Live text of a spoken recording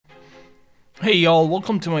Hey y'all,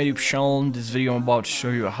 welcome to my YouTube channel. In this video I'm about to show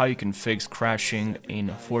you how you can fix crashing in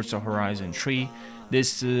Forza Horizon 3.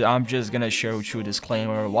 I'm just gonna show you a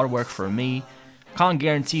disclaimer, what worked for me. Can't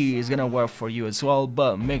guarantee it's gonna work for you as well,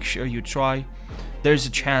 but make sure you try. There's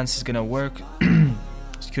a chance it's gonna work.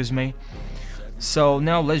 Excuse me. So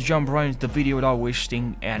now let's jump right into the video without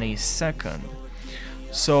wasting any second.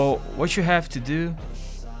 So what you have to do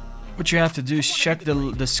is check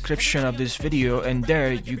the description of this video, and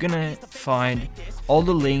there you're gonna find all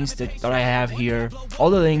the links that I have here. All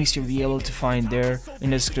the links you'll be able to find there in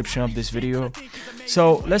the description of this video.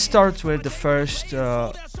 So let's start with the first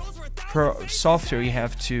software you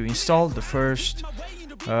have to install. The first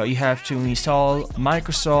you have to install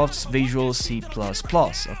Microsoft's Visual C++.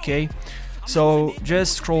 Okay, so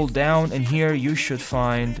just scroll down and here you should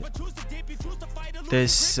find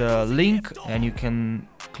this link, and you can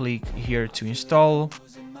click here to install.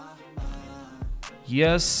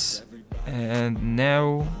 Yes, and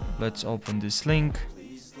now let's open this link,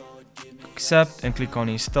 accept, and click on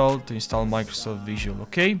install to install Microsoft Visual.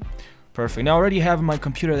 Okay, perfect. Now I already have my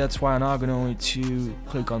computer, that's why I'm not going to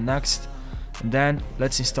click on next. And then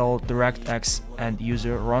let's install DirectX End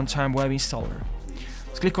User Runtime Web Installer.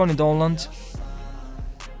 Let's click on the download,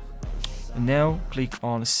 and now click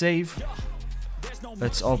on save.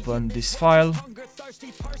 Let's open this file.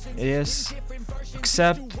 Yes,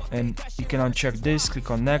 accept, and you can uncheck this, click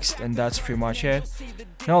on next, and that's pretty much it.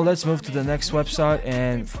 Now let's move to the next website,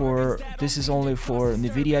 and this is only for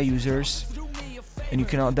NVIDIA users, and you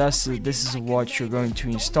can this is what you're going to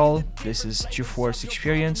install. This is GeForce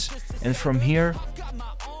Experience, and from here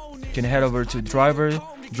you can head over to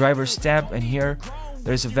drivers tab, and here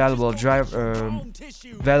there's available driver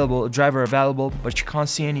available, but you can't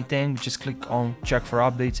see anything. Just click on check for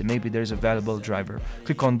updates, and maybe there's available driver.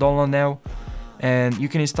 Click on download now, and you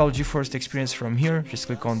can install GeForce Experience from here. Just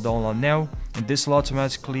click on download now, and this will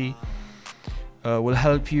automatically will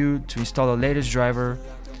help you to install the latest driver.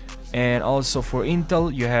 And also for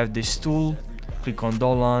Intel you have this tool. Click on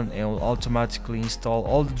download and it will automatically install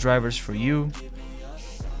all the drivers for you.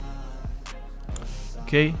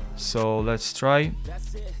 Okay, so let's try.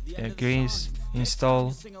 Agree,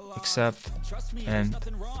 install, accept, and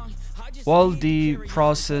while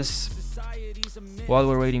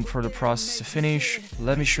we're waiting for the process to finish,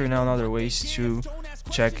 let me show you now another ways to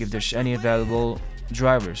check if there's any available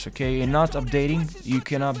drivers. Okay, and not updating, you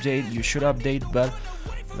can update, you should update, but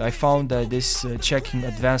I found that this checking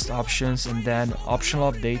advanced options and then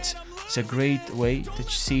optional updates is a great way to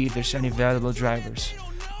see if there's any available drivers.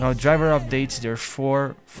 Now driver updates, there are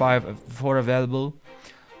four available,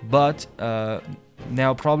 but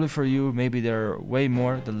now probably for you maybe there are way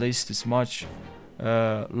more. The list is much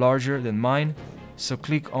larger than mine. So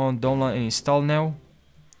click on download and install now.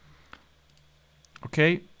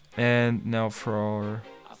 Okay, and now for our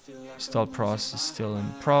install process still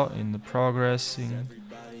in the progressing.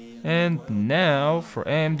 And now for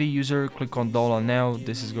AMD user, click on download now.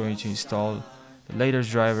 This is going to install the latest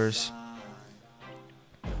drivers.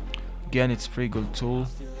 Again, it's a pretty good tool,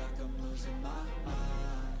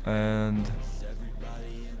 and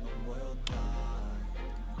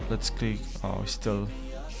let's click. Oh, still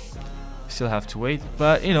have to wait,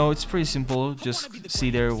 but you know it's pretty simple. Just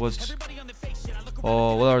see there what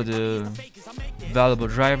are the valuable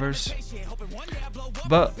drivers.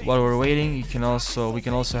 But while we're waiting, we can also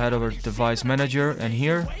head over to Device Manager, and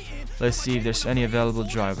here let's see if there's any available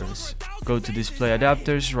drivers. Go to Display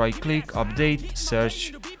Adapters, right click, update,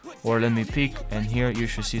 search, or let me pick, and here you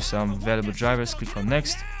should see some available drivers. Click on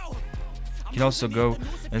next. You can also go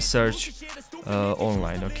and search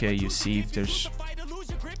online. Okay, you see if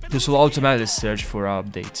this will automatically search for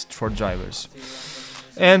updates for drivers.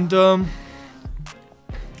 And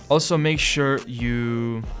also make sure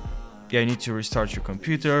you need to restart your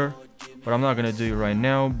computer, but I'm not gonna do it right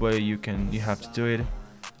now, but you have to do it.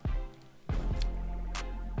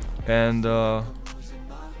 And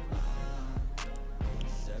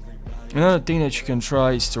another thing that you can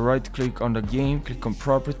try is to right click on the game, click on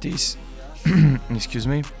properties, excuse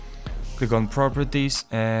me, click on properties,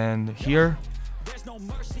 and here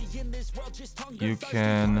you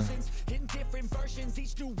can,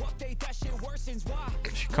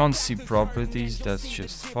 if you can't see properties, that's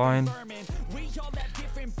just fine.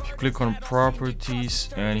 If you click on properties,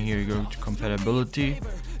 and here you go to compatibility,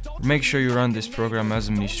 make sure you run this program as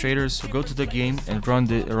administrator. So go to the game and run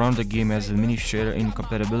the game as administrator in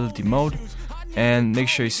compatibility mode, and make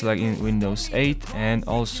sure you select in Windows 8 and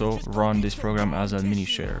also run this program as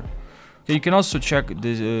administrator. Okay, you can also check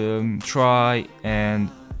this, try and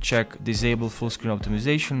check disable full screen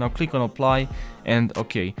optimization. Now click on apply, and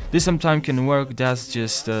okay, this sometimes can work. That's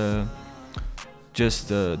just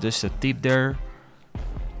just a tip there.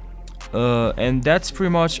 And that's pretty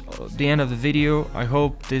much the end of the video. I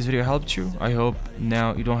hope this video helped you. I hope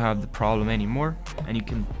now you don't have the problem anymore and you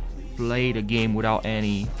can play the game without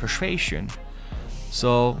any frustration.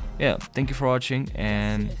 So yeah, thank you for watching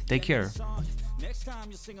and take care.